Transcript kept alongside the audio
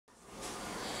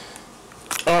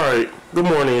Alright, good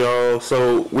morning, y'all.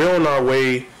 So, we're on our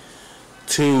way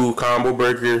to Combo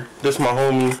Breaker. This is my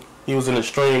homie. He was in the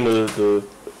stream.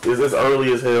 It's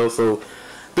early as hell, so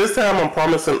this time I'm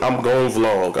promising I'm going to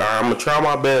vlog. I'm going to try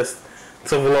my best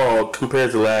to vlog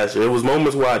compared to last year. There was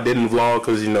moments where I didn't vlog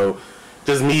because, you know,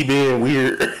 just me being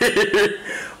weird.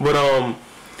 But,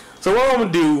 so what I'm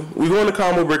going to do, we're going to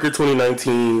Combo Breaker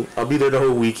 2019. I'll be there the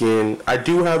whole weekend. I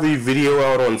do have a video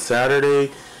out on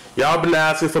Saturday. Y'all been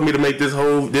asking for me to make this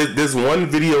one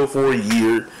video for a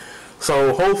year.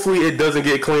 So hopefully it doesn't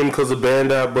get claimed because of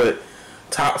Bandai, but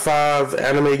top 5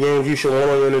 anime games you should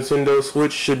want on your Nintendo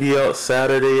Switch should be out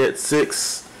Saturday at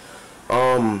 6.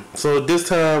 So this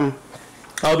time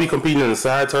I'll be competing in the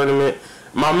side tournament.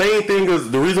 My main thing is,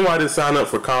 the reason why I didn't sign up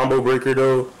for Combo Breaker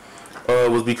though,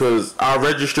 was because I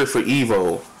registered for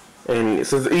Evo. And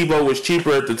since Evo was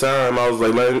cheaper at the time, I was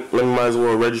like, let me might as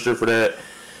well register for that.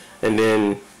 And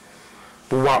then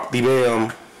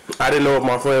whop-de-bam, I didn't know if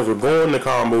my friends were going to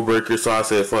Combo Breaker, so I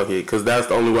said fuck it, because that's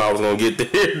the only way I was going to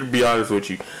get there, to be honest with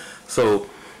you. So,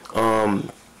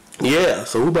 yeah,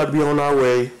 so we about to be on our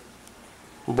way.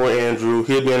 My boy Andrew,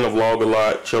 he'll be in the vlog a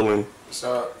lot, chilling. What's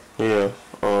up? Yeah.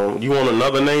 You want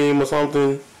another name or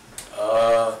something?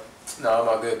 No, I'm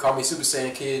not good. Call me Super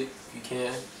Saiyan Kid if you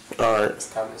can. Alright.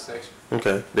 Comment section.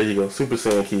 Okay, there you go. Super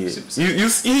Saiyan Kid. Super Saiyan. You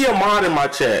see a mod in my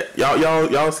chat.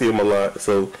 Y'all see him a lot,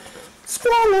 so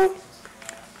swallow.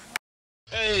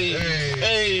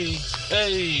 Hey.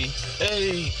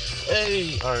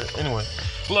 Alright, anyway.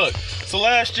 Look, so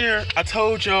last year I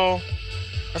told y'all,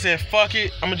 I said fuck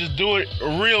it, I'm gonna just do it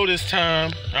real this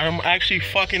time. I'm actually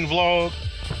fucking vlog.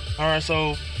 Alright,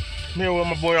 so I'm here with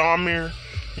my boy Amir.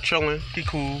 He chilling, he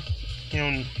cool. He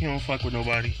don't fuck with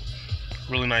nobody.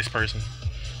 Really nice person.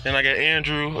 Then I got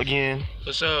Andrew again.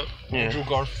 What's up? Yeah. Andrew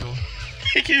Garfield.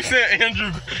 He keeps saying Andrew.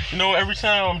 You know, every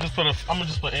time I'm gonna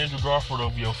just put Andrew Garfield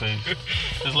over your face.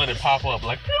 Just let it pop up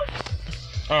like.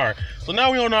 Alright, so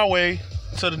now we're on our way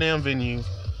to the damn venue.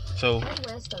 So.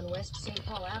 West on West St.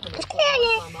 Paul Avenue.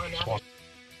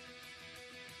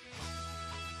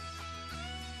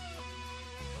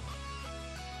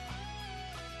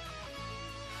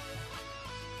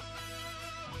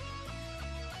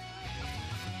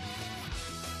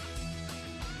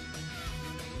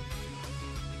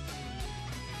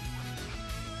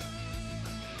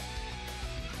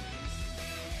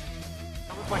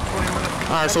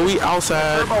 Alright, so we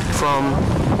outside from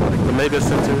the Mega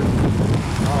Center.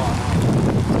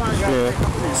 Yeah,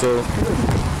 so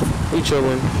we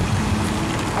chilling.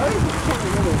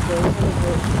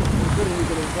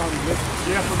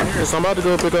 So I'm about to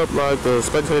go pick up like the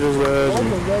spectators badge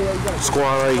and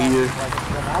squad right here.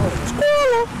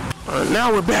 Alright,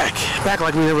 now we're back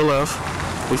like we never left.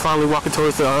 We finally walking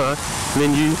towards the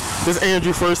venue. This is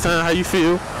Andrew, first time. How you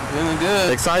feel? Feeling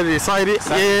good. Excited?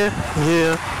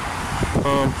 Yeah.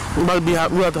 We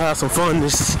about to have some fun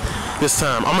this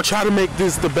time. I'm gonna try to make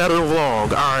this the better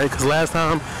vlog, alright? Because last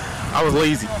time I was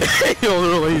lazy. I was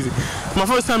real lazy. My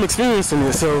first time experiencing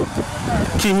it, so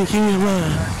Kenny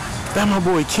run. That my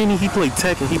boy Kenny. He played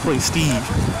Tekken. He played Steve.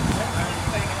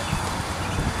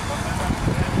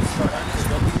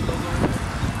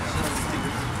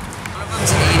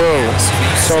 Bro,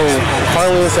 so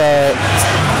finally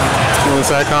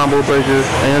inside Combo Breaker.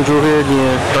 Andrew here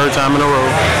again, 3rd time in a row.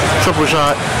 Triple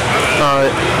shot.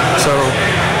 Alright, so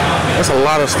that's a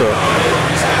lot of stuff.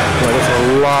 Like, it's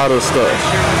a lot of stuff.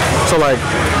 So like,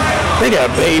 they got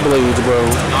Beyblades, bro.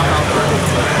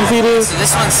 You see this? So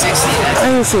this one's 60. I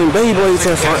ain't seen Beyblades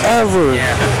in forever.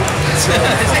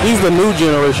 He's the new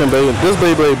generation Beyblade. This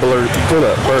Beyblade burst.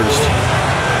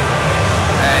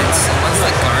 One's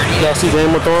like Guardian. Y'all see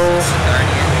Game of Thrones?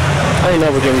 I ain't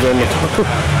never done Game of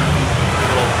Thrones.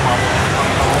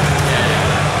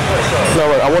 No,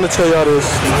 wait, I want to tell y'all this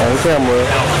on camera,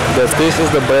 that this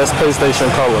is the best PlayStation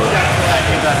color.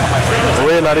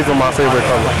 Red not even my favorite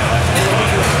color.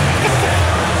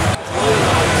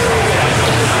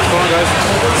 Come on, guys.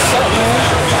 What's up, man?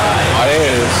 Oh, there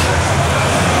it is.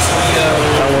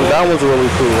 That one's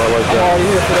really cool. I like that. Oh,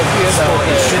 you're here for the PS4.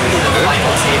 It should be the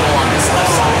final table on this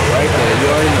left side. Right there, you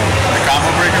already know. The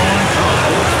Combo Breaker one?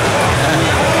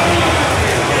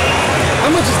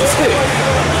 How much is the stick?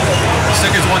 The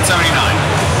stick is $179.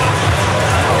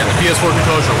 And the PS4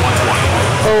 controllers are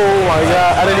 $120. Oh my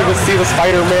god, I didn't even see the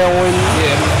Spider-Man one.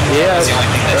 Yeah.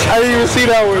 I didn't even see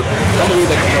that one. I'm gonna read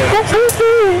that controller.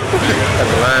 That's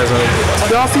the last one.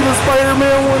 Y'all see the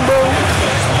Spider-Man one, bro?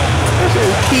 That shit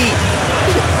is key.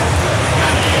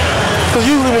 Because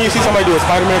usually when you see somebody do a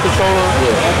Spider-Man controller,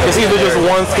 it's either just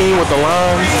one scheme with the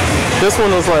lines. This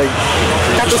one was like,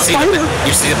 got the spider.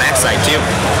 You see the backside too.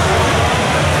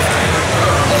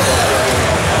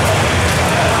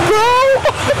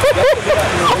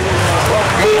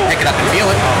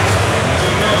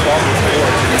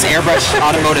 Airbrush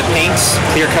Automotive Paints,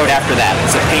 clear coat after that.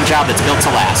 It's a paint job that's built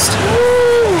to last.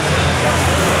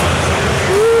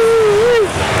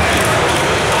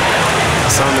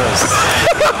 So nice.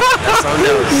 That's so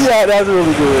nice. Yeah, that's really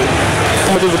good.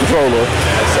 How much is the controller?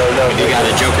 That's so nice. We got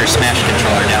a Joker Smash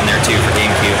controller down there too for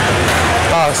GameCube.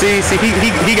 Oh, see,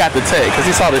 he got the tech because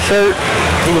he saw the shirt.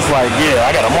 He was like, yeah,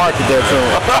 I got to market that to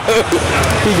him.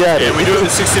 He got it. Yeah, we do have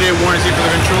the 60-day warranty for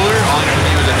the controller. All you have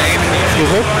to do is a name and Excuse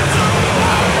me?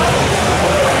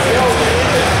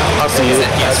 I'll see it.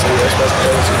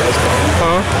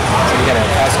 Huh? So you got a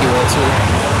ASCII one too.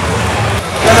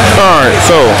 Alright,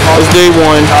 so it's day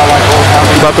one.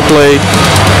 About to play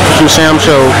some Sam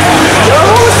Show.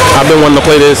 I've been wanting to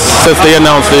play this since they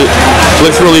announced it.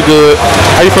 Looks really good.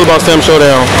 How you feel about Sam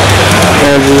Showdown,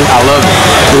 Andrew? I love it.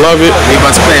 You love it? We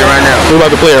about to play it right now. We're about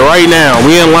to play it right now.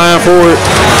 We in line for it.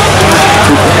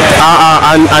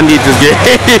 I need this game.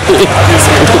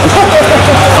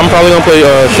 I'm probably gonna play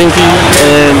Shinky,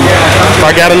 and if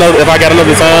I got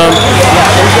another time,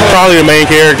 probably the main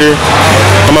character.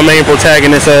 I'm a main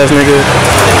protagonist ass nigga.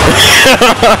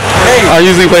 I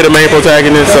usually play the main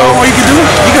protagonist, so. What you can do?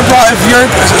 You can probably, if you're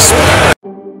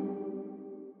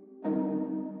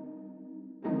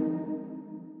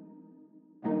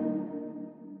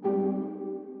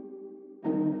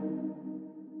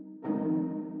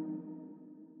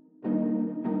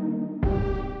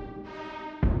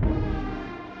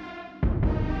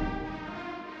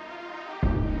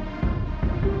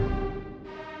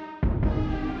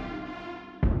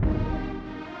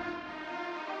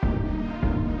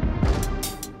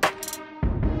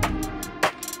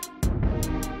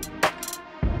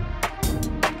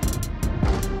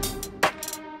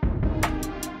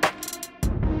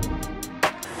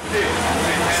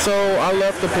So I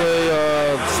left to play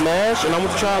Smash, and I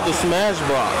went to try out the Smash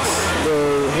box,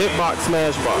 the Hitbox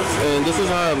Smash box, and this is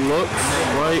how it looks,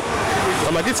 right?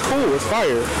 I'm like, it's cool, it's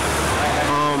fire.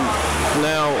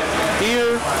 Now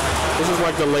here, this is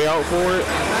like the layout for it.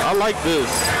 I like this.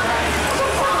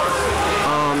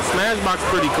 Smash box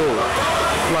pretty cool.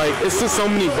 Like, it's just so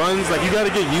many buttons. Like, you gotta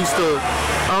get used to.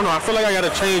 I don't know. I feel like I gotta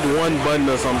change one button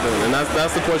or something, and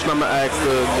that's the question I'm gonna ask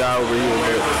the guy over here.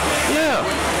 But yeah,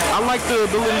 I like the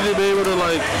ability to be able to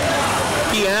like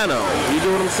piano. You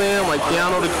know what I'm saying? Like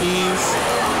piano the keys.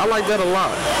 I like that a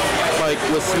lot. Like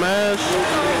with Smash,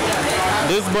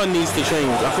 this button needs to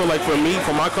change. I feel like for me,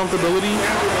 for my comfortability,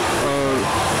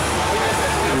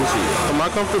 let me see. For my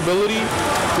comfortability,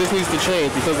 this needs to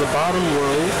change because the bottom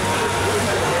row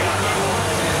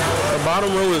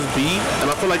is B, and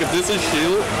I feel like if this is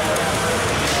shield,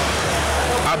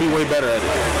 I'll be way better at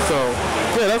it. So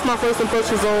yeah, that's my first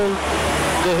impressions on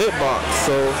the hitbox.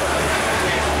 So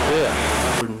yeah.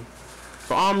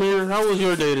 So Amir, how was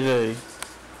your day today?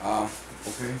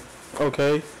 Okay.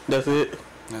 Okay, that's it.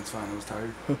 That's fine. I was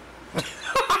tired.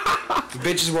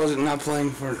 Bitches wasn't not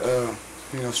playing for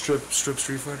strip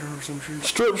Street Fighter or some shit.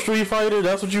 Strip Street Fighter.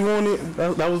 That's what you wanted.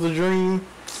 That was the dream.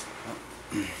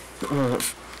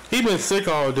 He been sick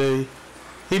all day.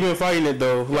 He been fighting it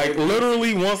though. Like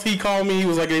literally, once he called me, he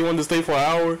was like he wanted to stay for an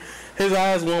hour. His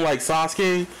eyes went like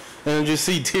Sasuke, and just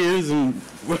see tears and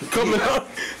coming out.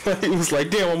 He was like,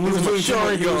 "Damn, I'm losing my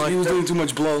Sharingan." He was doing too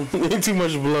much blow. Too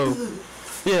much blow.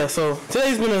 Yeah. So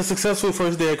today's been a successful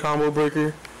first day at Combo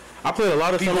Breaker. I played a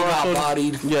lot of people got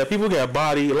bodied. Yeah, people got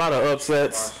bodied. A lot of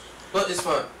upsets. But it's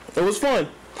fun. It was fun.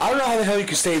 I don't know how the hell you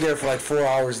could stay there for like 4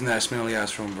 hours in that smelly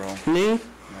ass room, bro. Me?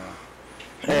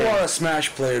 You are a Smash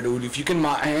player, dude. If you can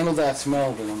handle that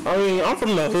smell, then I mean, I'm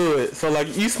from the hood, so like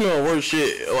you smell worse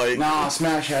shit. Like nah,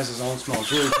 Smash has his own smell.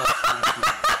 It's really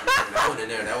that one in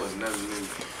there, that was never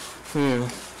new.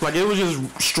 Like it was just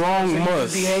strong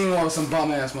must. Be hanging on some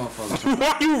bum ass motherfuckers.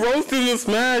 Why you roasting the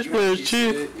Smash players,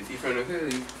 chief? If you from the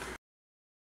hood.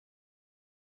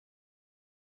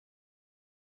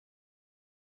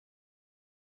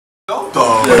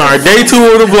 Alright, day 2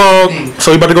 of the vlog.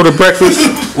 So we about to go to breakfast.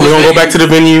 We're gonna go back to the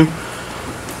venue.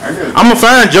 I'm gonna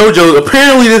find JoJo.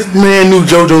 Apparently this man knew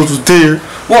JoJo's was there.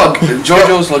 What?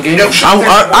 JoJo's Logano?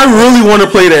 I really want to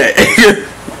play that.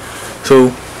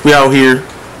 So we out here.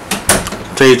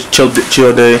 Today's chill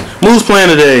day. Moo's playing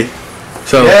today.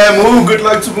 So yeah, Moo. Good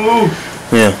luck to Moo.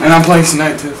 Yeah. And I'm playing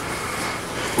tonight too.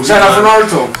 Shout out for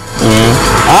Naruto.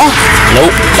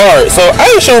 Nope. Alright, so I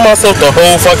ain't showing myself the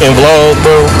whole fucking vlog,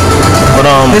 bro. But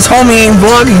his homie ain't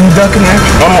vlogging, you ducking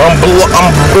action.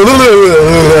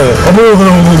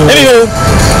 Anywho,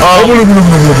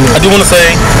 I do want to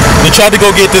say we tried to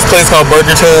go get this place called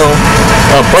Burger Town,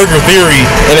 Burger Theory,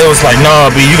 and it was like,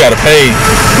 nah, B, you gotta pay.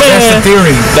 Man, that's the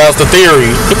theory. That's the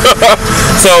theory.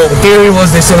 So the theory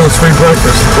was they said it was free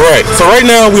breakfast. Right. So right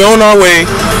now we on our way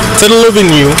to the living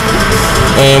you,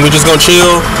 and we're just gonna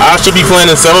chill. I should be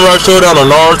playing a Samurai Showdown or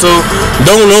Naruto.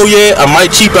 Don't know yet. I might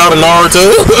cheap out a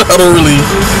Naruto. I don't really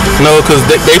know because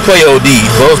they play OD.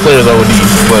 Those players are OD,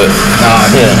 but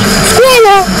yeah.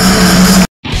 Squirrel.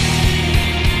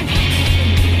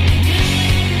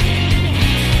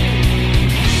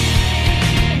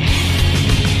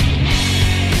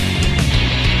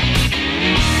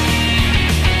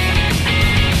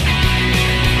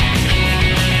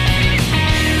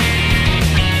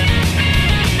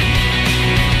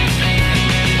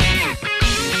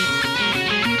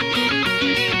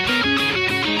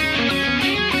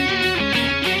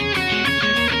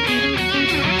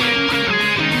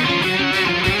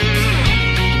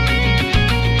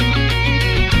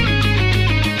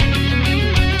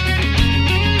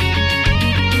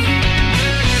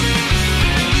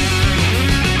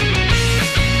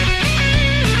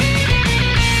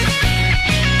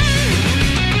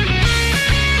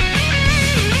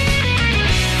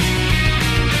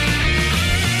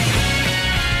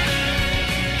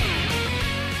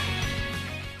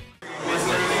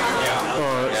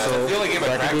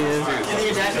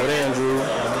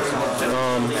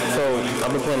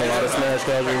 I've been playing a lot of Smash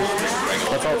casuals.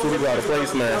 I taught 2 people how to play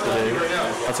Smash today.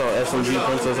 I taught SMG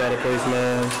Princess how to play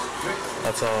Smash.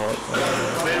 I taught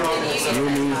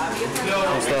Yumi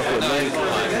and stuff with Link.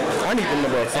 I need them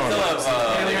about Sonic.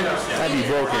 I'd be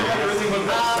broken.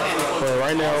 But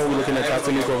right now we're looking at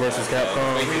Tatsunoko versus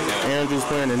Capcom. Andrew's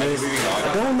playing in this.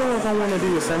 I don't know if I want to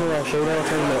do a Samurai Showdown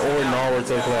tournament or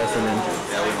Naruto class in it.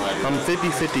 I'm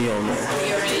 50-50 on that.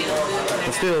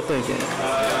 I'm still thinking.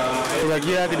 Like,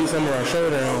 yeah, I could do Samurai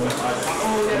Showdown,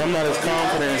 but I'm not as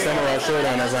confident in Samurai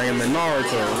Showdown as I am in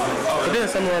Naruto. But then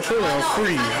Samurai Showdown's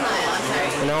free,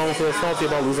 and I don't feel salty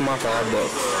about losing my $5.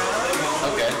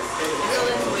 Okay.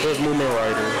 There's Movement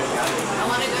Rider.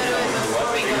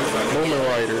 Movement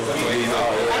Rider.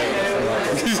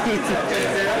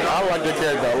 I like the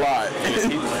character a lot.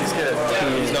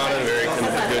 He's not in very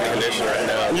good condition right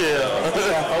now. Yeah.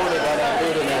 I would have got that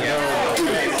good in that dome.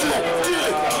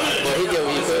 But he did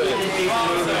what he could.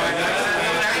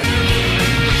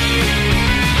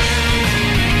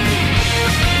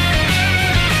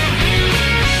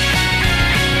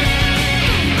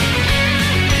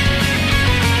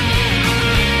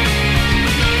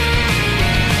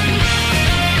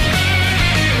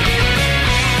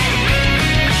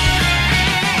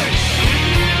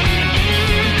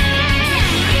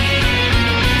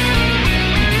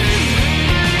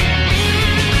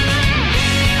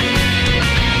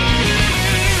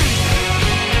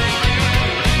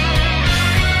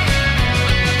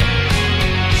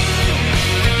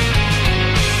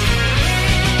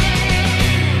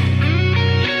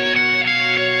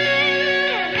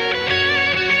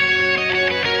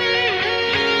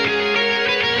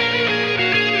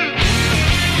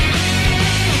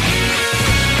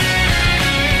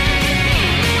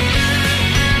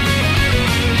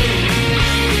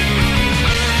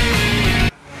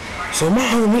 So my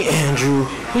homie Andrew,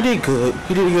 he did good.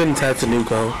 He did good in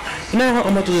Tatsunoko. Now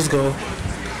I'm about to just go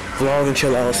vlog and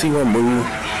chill out, see what move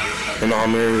and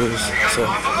all areas. So,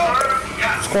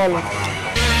 squall.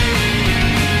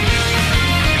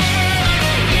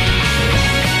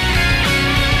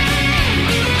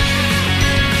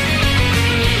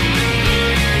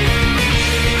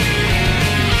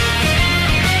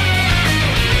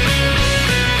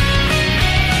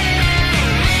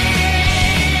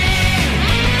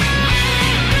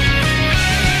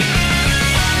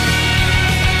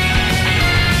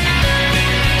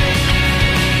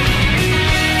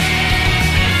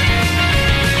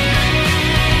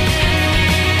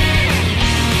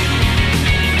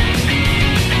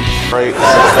 Right.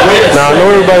 Now I know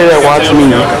everybody that watched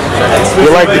me, you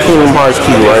like the Kingdom Hearts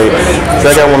key, right?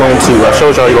 I got one on too. I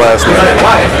showed y'all last night.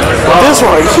 This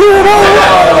right here, though,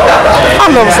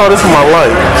 I never saw this in my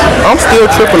life. I'm still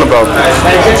tripping about this.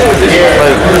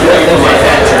 Like,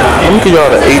 let me give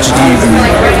y'all the HD view.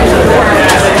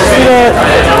 See that?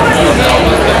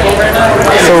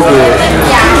 So good.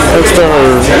 Next to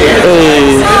her.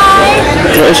 Hey.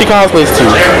 And she cosplays too.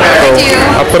 So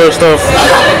I put her stuff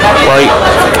right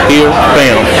here.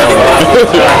 Bam.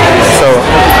 So.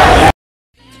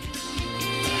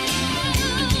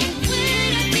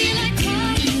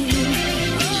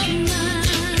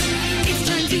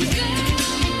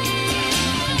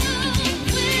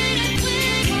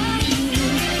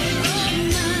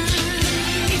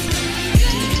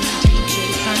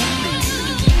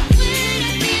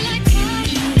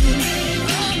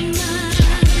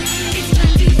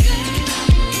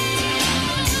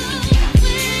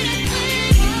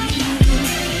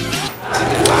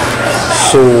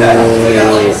 So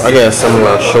I got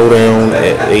Samurai Showdown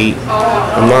at 8.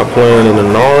 I'm not playing in the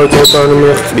Naruto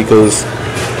tournament because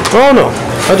I don't know.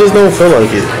 I just don't feel like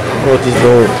it. I just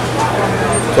don't.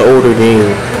 It's an older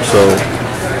game, so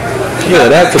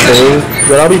yeah, that's the thing.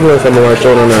 But I'll be playing Samurai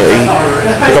Showdown at 8.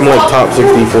 I think I'm like top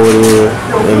 64 there,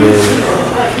 and then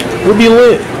we'll be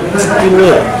lit. We'll be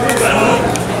lit.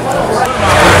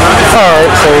 Alright,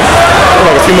 so we're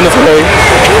like a few minutes away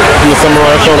from the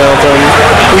Samurai Showdown tournament.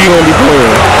 Who you gonna be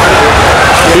playing?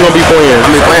 Who you gonna be playing?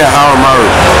 I'm playing Haomaru.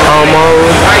 Haomaru?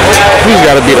 You just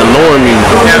gotta be the normie.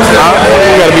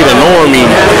 You gotta be the normie.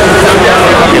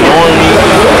 Fucking normie.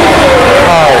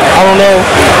 I don't know.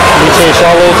 You change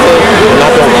Charlotte to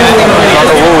not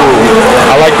the rule.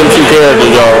 I like them two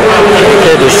characters, y'all.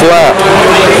 Characters slap.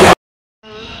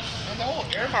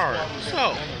 Alright,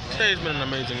 so today's been an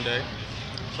amazing day.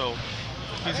 So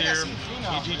he's here,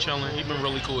 he chilling, he's been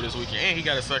really cool this weekend, and he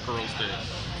got a Sekiro stick,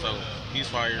 so he's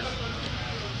fired.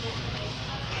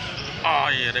 Oh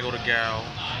yeah, they go to Gal.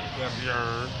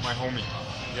 Yeah, my homie.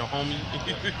 Your homie?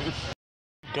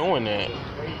 Doing that.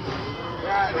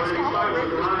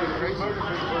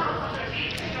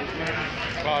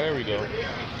 Oh, there we go.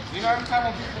 You know, every time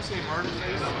when people say murder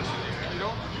face, you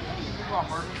know, people about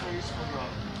murder face from the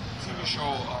TV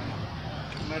show,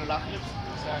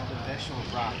 exactly, that show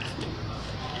rocks.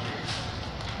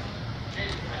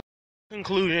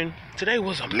 Conclusion, today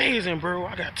was amazing, bro.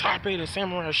 I got top 8 of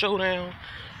Samurai Showdown.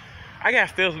 I got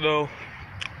 5th though,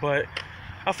 but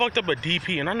I fucked up a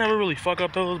DP, and I never really fuck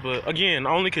up those, but again,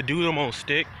 I only could do them on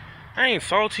stick. I ain't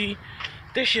salty.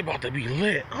 This shit about to be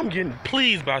lit. I'm getting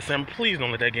pleased by Sam. Please don't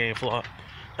let that game flop.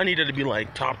 I need it to be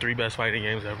like top 3 best fighting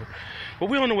games ever. But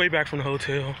we're on the way back from the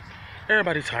hotel.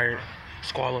 Everybody tired.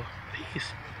 Squalor.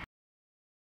 Peace.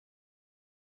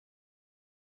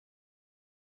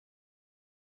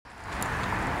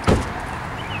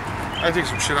 I take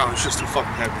some shit out, it's just too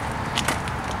fucking heavy.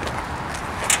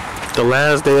 The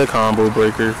last day of Combo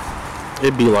Breaker.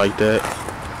 It be like that.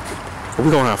 But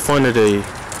we're gonna have fun today.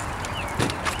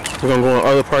 We're gonna go in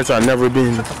other parts I've never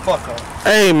been. Shut the fuck up.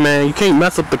 Hey man, you can't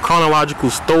mess up the chronological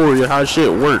story of how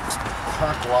shit works.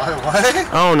 Why? What?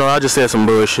 I don't know, I just said some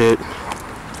bullshit.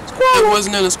 It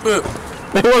wasn't in the script.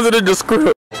 It wasn't in the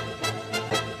script.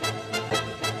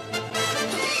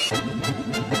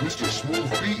 Mr.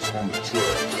 Smooth Beats on the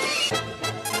track.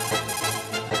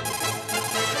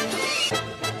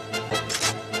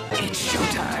 It's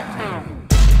showtime.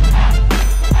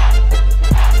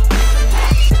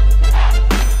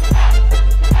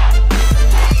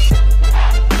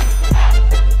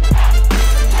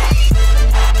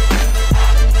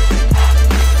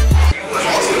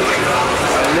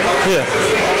 Yeah.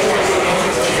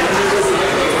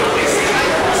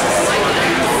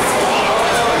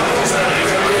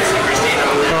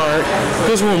 Alright.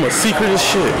 This room was secret as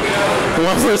shit. When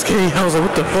I first came, I was like,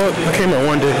 what the fuck? I came in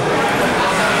one day.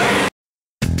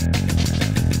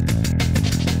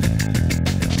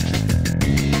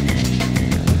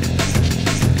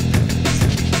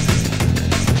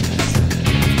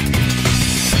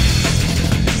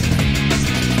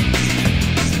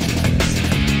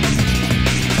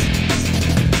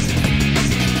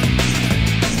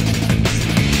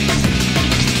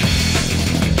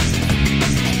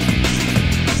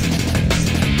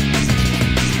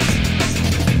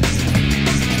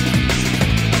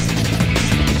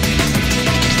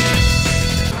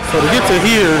 So to get to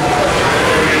here,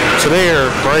 to there,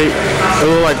 right, it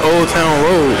was like Old Town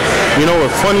Road. You know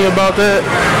what's funny about that?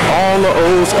 All the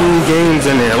old school games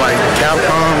in there, like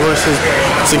Capcom versus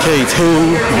CK2,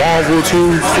 Marvel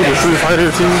 2, Super Street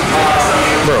Fighter 2.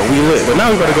 Bro, we lit. But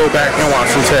now we gotta go back and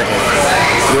watch some Tekken.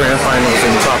 Grand Finals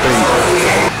in the top 8.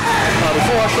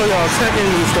 Before I show y'all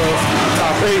Tekken and stuff,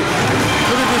 top 8,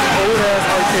 look at this old ass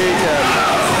arcade cabinet.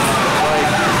 Like,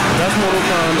 that's Mortal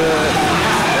Kombat.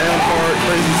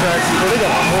 Crazy Taxi, but they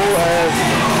got a whole ass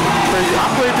crazy. I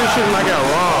played this shit and I got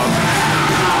robbed.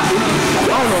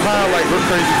 I don't know how, like, we're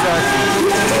Crazy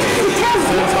Taxi.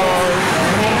 Centaur,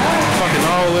 fucking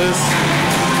all this.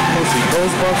 Let's see,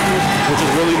 Ghostbusters, which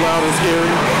is really loud and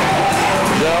scary.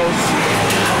 Joust,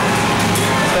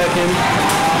 Tekken,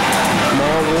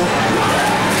 Marvel.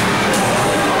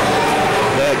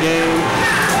 That game,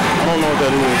 I don't know what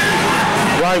that is.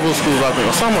 Rival Schools, I think,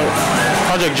 or something like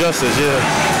Project Justice, yeah.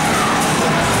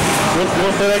 You want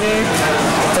to play that game?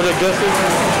 Project Justice?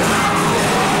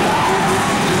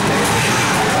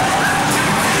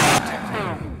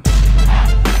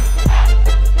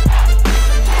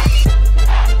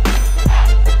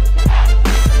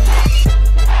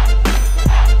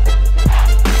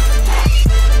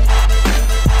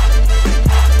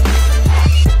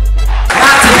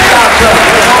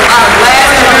 Our last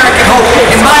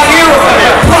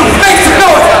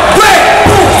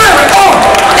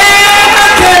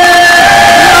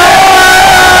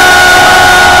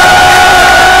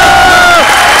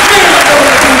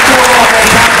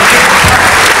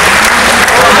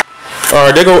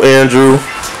Alright, there go Andrew.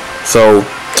 So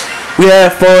we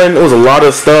had fun. It was a lot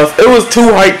of stuff. It was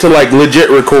too hyped to like legit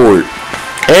record.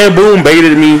 And Boom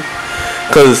baited me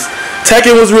because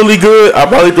Tekken was really good. I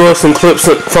probably throw some clips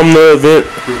from the event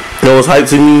that was hyped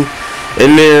to me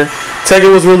in there. Tekken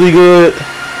was really good.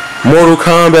 Mortal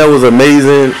Kombat was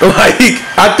amazing. Like,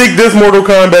 I think this Mortal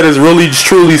Kombat is really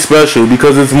truly special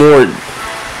because it's more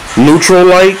neutral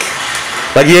like.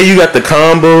 Like, yeah, you got the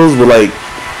combos, but like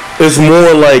it's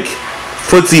more like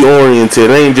footsie oriented.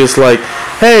 It ain't just like,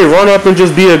 hey, run up and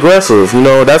just be aggressive. You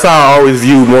know, that's how I always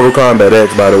view Mortal Kombat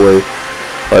X, by the way.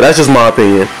 That's just my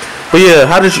opinion. But yeah,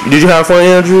 how did you have fun,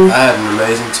 Andrew? I had an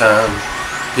amazing time.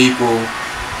 People,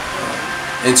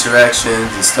 interactions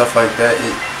and stuff like that.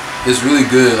 It's really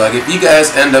good. Like, if you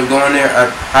guys end up going there, I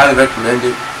highly recommend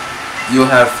it. You'll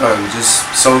have fun. Just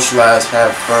socialize,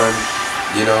 have fun.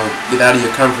 You know, get out of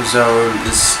your comfort zone.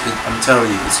 I'm telling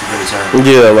you, it's a great time.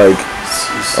 Yeah, like,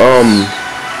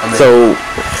 so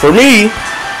for me,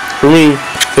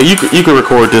 so you could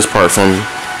record this part for me.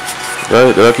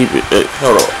 Did I keep it? Hey,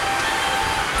 hold on.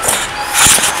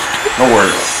 Don't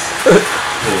worry.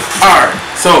 Alright,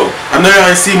 so I know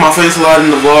y'all see my face a lot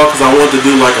in the vlog because I want to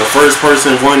do like a first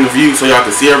person point of view so y'all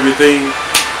can see everything.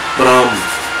 But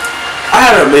I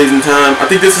had an amazing time. I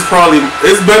think this is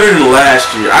it's better than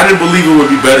last year. I didn't believe it would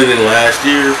be better than last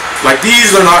year. Like,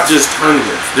 these are not just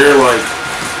tournaments. They're like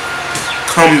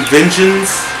conventions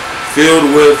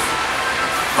filled with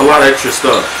a lot of extra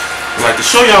stuff. Like, to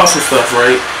show y'all some stuff,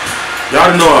 right? Y'all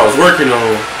didn't know what I was working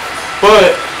on,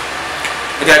 but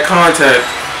I got contact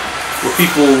with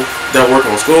people that work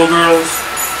on Skullgirls,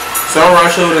 Samurai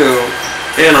Showdown,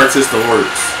 and Our System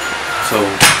Works. So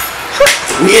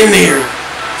we in there.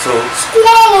 So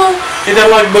squallow, hit that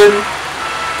like button.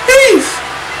 Peace.